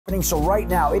So right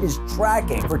now, it is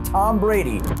tracking for Tom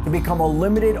Brady to become a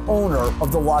limited owner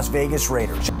of the Las Vegas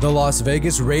Raiders. The Las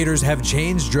Vegas Raiders have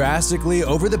changed drastically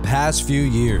over the past few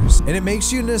years, and it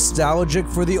makes you nostalgic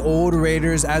for the old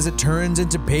Raiders as it turns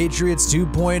into Patriots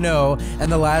 2.0,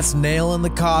 and the last nail in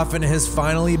the coffin has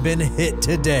finally been hit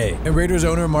today. And Raiders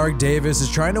owner Mark Davis is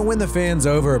trying to win the fans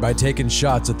over by taking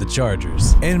shots at the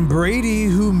Chargers. And Brady,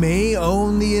 who may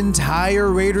own the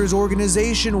entire Raiders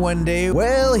organization one day,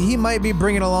 well, he might be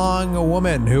bringing along a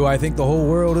woman who I think the whole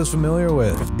world is familiar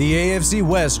with. The AFC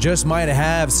West just might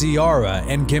have Ciara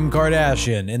and Kim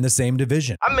Kardashian in the same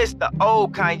division. I miss the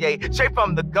old Kanye, straight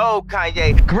from the gold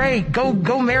Kanye. Great, go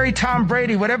marry Tom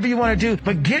Brady, whatever you want to do,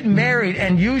 but get married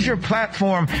and use your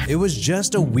platform. It was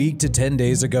just a week to 10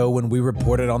 days ago when we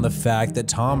reported on the fact that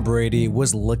Tom Brady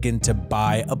was looking to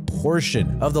buy a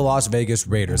portion of the Las Vegas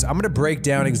Raiders. I'm going to break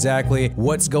down exactly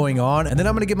what's going on, and then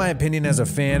I'm going to give my opinion as a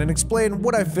fan and explain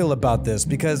what I feel about this,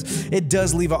 because it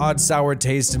does leave an odd sour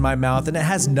taste in my mouth, and it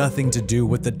has nothing to do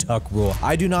with the Tuck rule.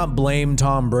 I do not blame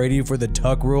Tom Brady for the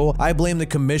Tuck rule. I blame the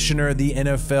commissioner, the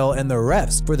NFL, and the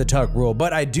refs for the Tuck rule.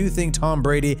 But I do think Tom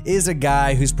Brady is a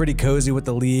guy who's pretty cozy with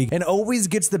the league and always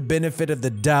gets the benefit of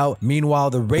the doubt. Meanwhile,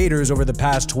 the Raiders over the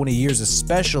past 20 years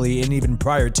especially, and even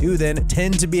prior to then,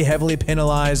 tend to be heavily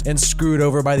penalized and screwed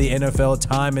over by the NFL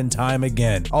time and time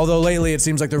again. Although lately it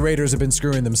seems like the Raiders have been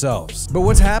screwing themselves. But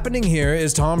what's happening here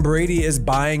is Tom Brady is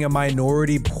buying a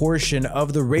minority portion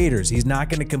of the Raiders. He's not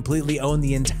going to completely own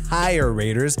the entire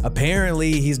Raiders.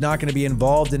 Apparently, he's not going to be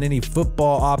involved in any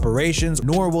football operations,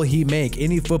 nor will he make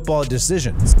any football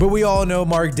decisions. But we all know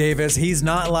Mark Davis, he's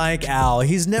not like Al.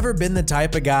 He's never been the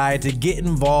type of guy to get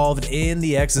involved in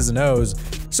the X's and O's.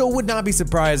 So it would not be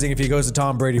surprising if he goes to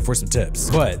Tom Brady for some tips.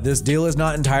 But this deal is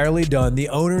not entirely done. The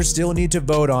owners still need to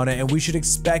vote on it, and we should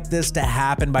expect this to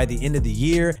happen by the end of the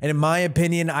year. And in my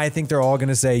opinion, I think they're all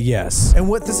gonna say yes. And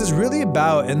what this is really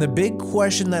about, and the big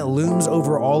question that looms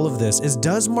over all of this, is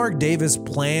does Mark Davis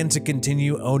plan to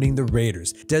continue owning the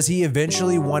Raiders? Does he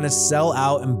eventually want to sell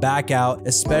out and back out,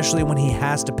 especially when he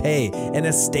has to pay an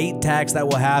estate tax that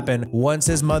will happen once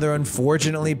his mother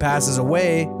unfortunately passes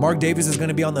away? Mark Davis is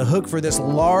gonna be on the hook for this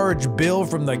large bill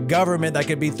from the government that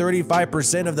could be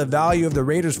 35% of the value of the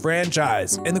Raiders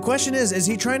franchise. And the question is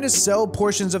he trying to sell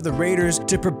portions of the Raiders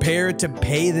to prepare to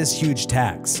pay this huge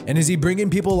tax? And is he bringing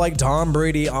people like Tom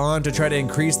Brady on to try to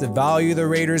increase the value of the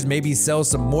Raiders, maybe sell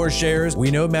some more shares?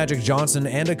 We know Magic Johnson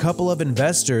and a couple of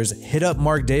investors hit up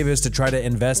Mark Davis to try to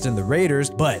invest in the Raiders,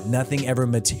 but nothing ever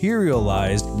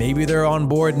materialized. Maybe they're on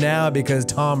board now because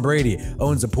Tom Brady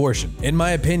owns a portion. In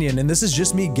my opinion, and this is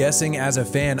just me guessing as a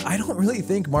fan, I don't really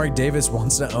think Mark Davis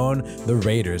wants to own the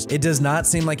Raiders. It does not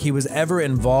seem like he was ever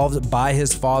involved by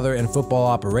his father in football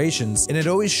operations, and it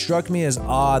always struck me as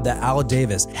odd that Al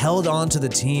Davis held on to the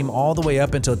team all the way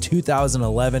up until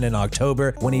 2011 in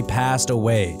October when he passed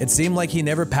away. It seemed like he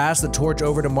never passed the torch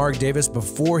over to Mark Davis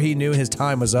before he knew his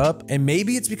time was up, and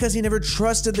maybe it's because he never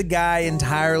trusted the guy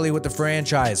entirely with the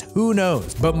franchise. Who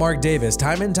knows? But Mark Davis,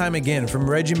 time and time again, from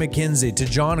Reggie McKenzie to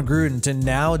John Gruden to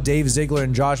now Dave Ziegler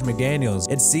and Josh McDaniels,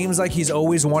 it seems like he's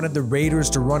always wanted the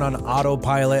Raiders to run on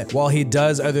autopilot while he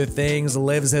does other things,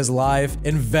 lives his life,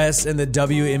 invests in the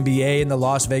WNBA and the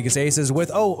Las Vegas Aces with,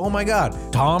 oh my God,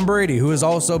 Tom Brady, who is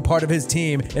also part of his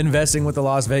team, investing with the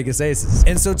Las Vegas Aces.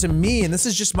 And so to me, and this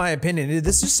is just my opinion,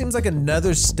 this just seems like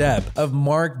another step of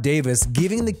Mark Davis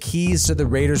giving the keys to the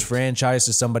Raiders franchise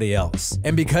to somebody else.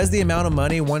 And because the amount of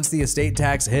money once the estate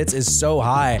tax hits is so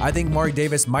high, I think Mark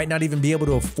Davis might not even be able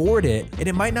to afford it, and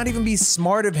it might not even be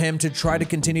smart of him to try to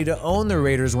continue to own the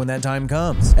Raiders when that time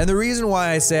comes. And the reason why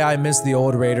I say I miss the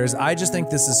old Raiders, I just think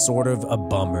this is sort of a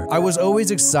bummer. I was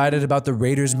always excited about the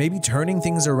Raiders maybe turning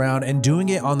things around and doing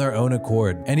it on their own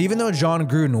accord. And even though John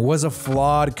Gruden was a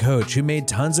flawed coach who made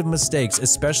tons of mistakes,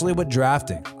 especially with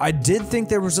drafting, I did think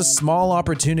there was a small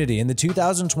opportunity in the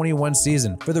 2021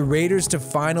 season for the Raiders to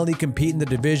finally compete in the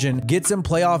division, get some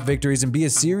playoff victories, and be a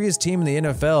serious team in the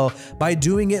NFL by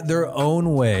doing it their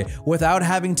own way without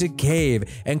having to cave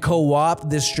and co-opt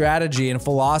this strategy and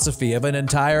philosophy of an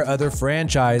entire other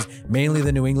franchise, mainly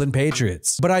the New England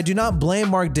Patriots. But I do not blame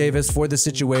Mark Davis for the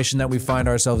situation that we find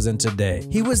ourselves in today.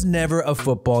 He was never a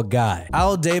football guy.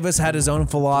 Al Davis had his own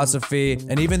philosophy,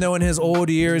 and even though in his old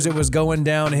years it was going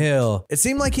downhill, it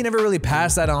seemed like he never really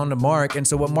passed that on to Mark, and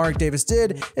so what Mark Davis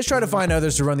did is try to find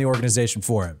others to run the organization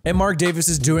for him. And Mark Davis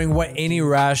is doing what any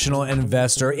rational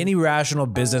investor, any rational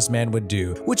businessman would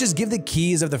do, which is give the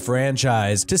keys of the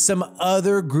franchise to some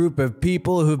other group of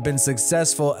people who've been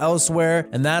successful elsewhere,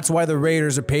 and that's why the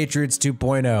Raiders are Patriots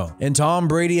 2.0. And Tom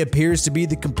Brady appears to be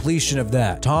the completion of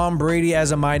that. Tom Brady,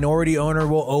 as a minority owner,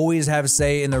 will always have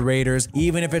say in the Raiders,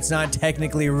 even if it's not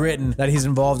technically written that he's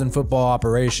involved in football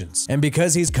operations. And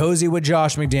because he's cozy with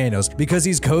Josh McDaniels, because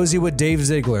he's cozy with Dave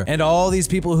Ziegler, and all these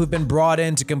people who've been brought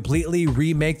in to completely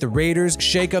remake the Raiders,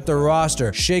 shake up the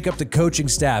roster, shake up the coaching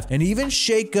staff, and even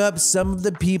shake up some of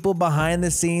the people behind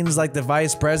the scenes like the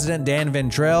vice president, Dan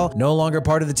Ventrell, no longer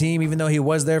part of the team even though he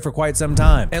was there for quite some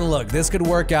time. And look, this could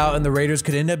work out and the Raiders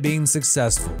could end up being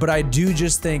successful, but I do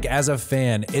just think as a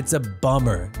fan, it's a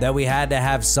bummer that we had to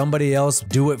have somebody else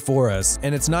do it for us.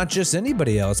 And it's not just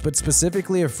anybody else, but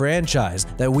specifically a franchise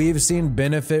that we've seen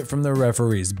benefit from the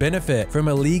referees, benefit from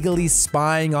illegally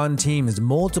spying on teams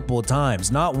multiple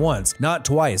times, not once, not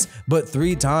twice, but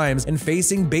 3 times, and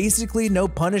facing basically no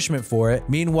punishment for it.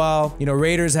 Meanwhile,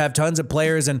 Raiders have tons of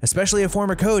players and especially a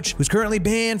former coach who's currently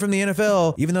banned from the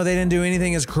NFL, even though they didn't do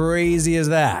anything as crazy as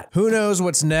that. Who knows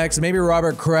what's next? Maybe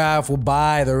Robert Kraft will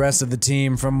buy the rest of the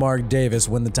team from Mark Davis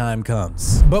when the time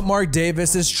comes. But Mark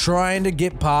Davis is trying to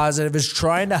get positive, is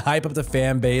trying to hype up the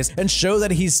fan base and show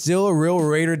that he's still a real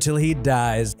Raider till he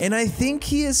dies. And I think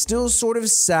he is still sort of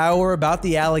sour about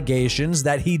the allegations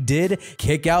that he did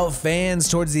kick out fans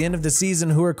towards the end of the season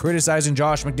who were criticizing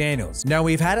Josh McDaniels. Now,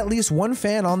 we've had at least one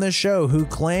fan on this show who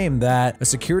claimed that a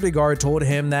security guard told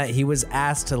him that he was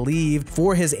asked to leave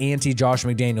for his anti-Josh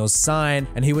McDaniels sign,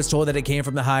 and he was told that it came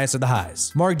from the highest of the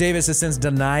highs. Mark Davis has since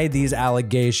denied these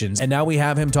allegations, and now we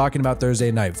have him talking about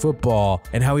Thursday Night Football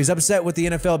and how he's upset with the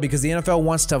NFL because the NFL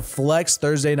wants to flex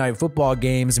Thursday Night Football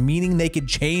games, meaning they could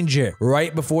change it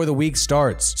right before the week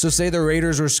starts. So say the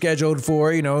Raiders were scheduled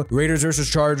for, Raiders versus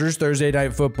Chargers Thursday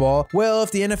Night Football. Well,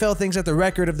 if the NFL thinks that the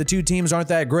record of the two teams aren't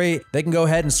that great, they can go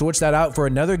ahead and switch that out for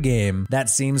another game that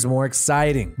seems more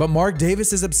exciting. But Mark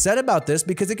Davis is upset about this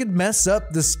because it could mess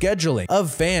up the scheduling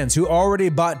of fans who already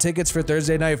bought tickets for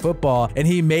Thursday Night Football, and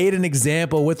he made an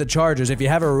example with the Chargers. If you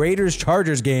have a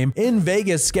Raiders-Chargers game in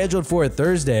Vegas scheduled for a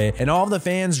Thursday, and all the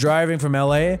fans driving from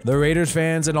LA, the Raiders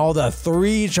fans and all the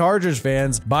 3 Chargers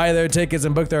fans buy their tickets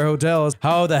and book their hotels,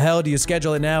 how the hell do you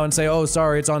schedule it now and say, oh,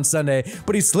 sorry, it's on Sunday?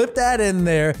 But he slipped that in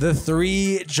there, the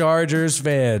 3 Chargers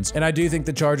fans. And I do think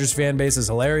the Chargers fan base is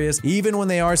hilarious, even when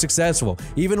they are successful,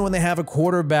 even when they have a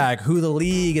quarterback who the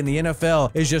league and the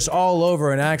NFL is just all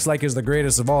over and acts like is the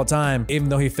greatest of all time, even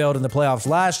though he failed in the playoffs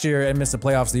last year and missed the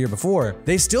playoffs the year before.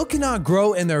 They still cannot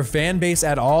grow in their fan base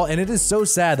at all, and it is so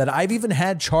sad that I've even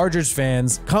had Chargers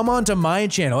fans come onto my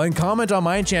channel and comment on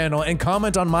my channel and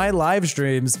comment on my live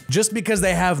streams just because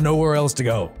they have nowhere else to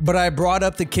go. But I brought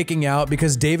up the kicking out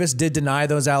because Davis did deny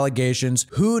those allegations.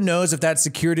 Who knows if that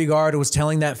security guard was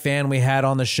telling that fan we had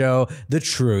on the show the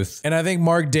truth? And I think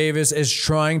Mark Davis is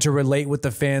trying to relate with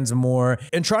the fans more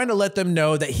and trying to let them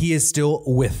know that he is still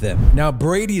with them. Now,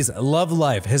 Brady's love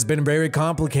life has been very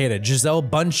complicated. Gisele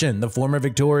Bündchen, the former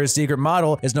Victoria's Secret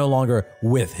model, is no longer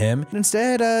with him.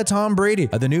 Instead, Tom Brady,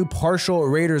 the new partial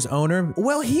Raiders owner,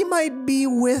 well, he might be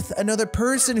with another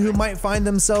person who might find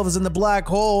themselves in the black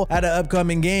hole at an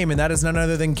upcoming game, and that is none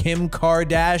other than Kim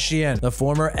Kardashian, the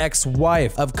former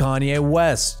ex-wife of Kanye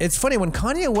West. It's funny, when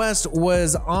Kanye West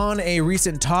was on a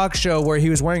recent talk show where he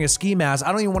was wearing a ski mask,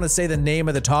 I don't even want to say the name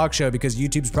of the talk show because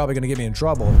YouTube's probably going to get me in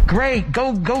trouble. Great,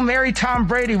 go marry Tom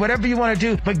Brady, whatever you want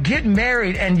to do, but get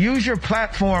married and use your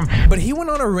platform. But he went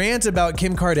on a rant about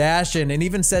Kim Kardashian and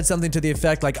even said something to the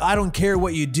effect like, I don't care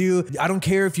what you do, I don't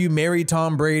care if you marry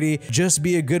Tom Brady, just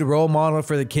be a good role model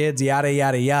for the kids, yada,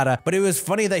 yada, yada. But it was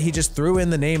funny that he just threw in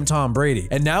the name Tom Brady.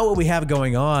 And now what we have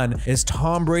going on is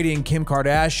Tom Brady and Kim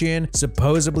Kardashian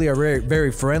supposedly are very,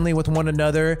 very friendly with one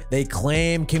another. They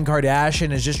claim Kim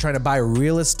Kardashian is just trying to buy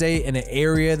real estate in an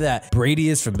area that Brady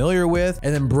is familiar with.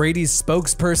 And then Brady's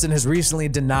spokesperson has recently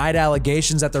denied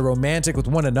allegations that they're romantic with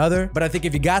one another. But I think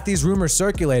if you got these rumors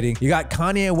circulating, you got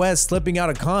Kanye West slipping out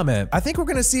a comment, I think we're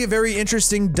going to see a very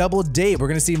interesting double date. We're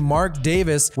going to see Mark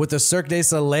Davis with the Cirque du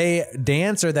Soleil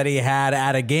dancer that he had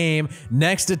at a game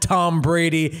next to Tom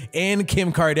Brady and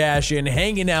Kim Kardashian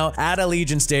hanging out at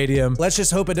Allegiant Stadium. Let's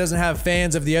just hope it doesn't have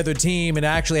fans of the other team and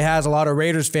actually has a lot of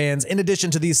Raiders fans in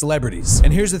addition to these celebrities.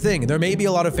 And here's the thing, there may be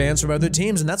a lot of fans from other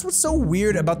teams, and that's what's so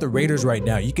weird about the Raiders right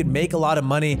now. You can make a lot of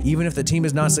money even if the team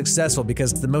is not successful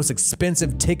because it's the most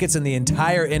expensive tickets in the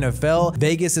entire NFL.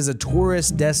 Vegas is a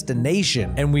tourist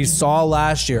destination, and we saw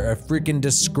last year a freaking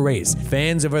disgrace.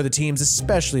 Fans of other teams,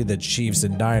 especially the Chiefs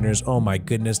and Niners, oh my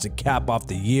goodness, to cap off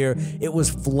the year, it was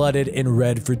flooded in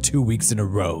red for 2 weeks in a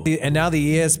row. And now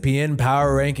the ESPN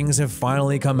power rankings have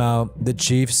finally come out. The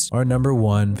Chiefs are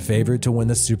 #1, favored to win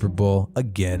the Super Bowl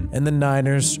again, and the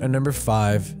Niners are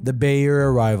 #5. The Bay Area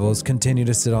rivals continue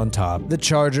to sit on top. The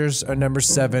Chargers Chargers are number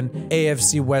 7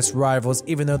 AFC West rivals,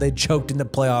 even though they choked in the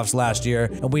playoffs last year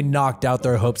and we knocked out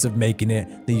their hopes of making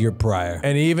it the year prior.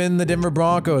 And even the Denver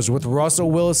Broncos with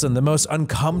Russell Wilson, the most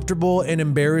uncomfortable and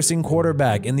embarrassing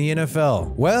quarterback in the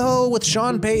NFL. Well, with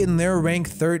Sean Payton, they're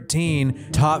ranked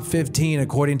 13, top 15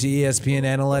 according to ESPN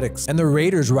Analytics. And the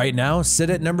Raiders right now sit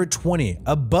at number 20,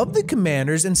 above the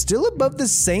Commanders and still above the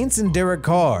Saints and Derek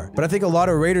Carr. But I think a lot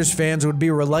of Raiders fans would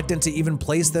be reluctant to even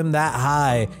place them that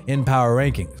high in power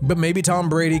rankings. But maybe Tom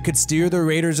Brady could steer the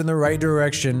Raiders in the right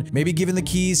direction. Maybe giving the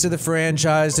keys to the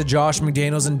franchise to Josh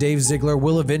McDaniels and Dave Ziegler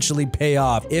will eventually pay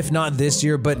off, if not this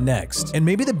year, but next. And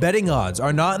maybe the betting odds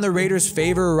are not in the Raiders'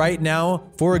 favor right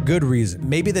now for a good reason.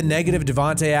 Maybe the negative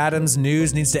Devontae Adams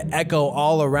news needs to echo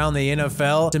all around the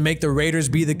NFL to make the Raiders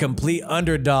be the complete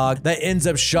underdog that ends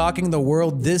up shocking the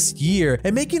world this year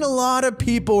and making a lot of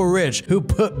people rich who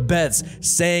put bets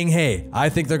saying, hey, I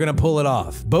think they're gonna pull it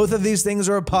off. Both of these things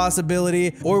are a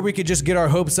possibility, or we could just get our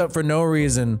hopes up for no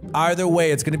reason. Either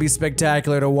way, it's gonna be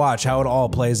spectacular to watch how it all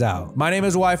plays out. My name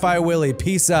is WiFiWillie.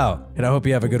 Peace out, and I hope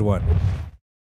you have a good one.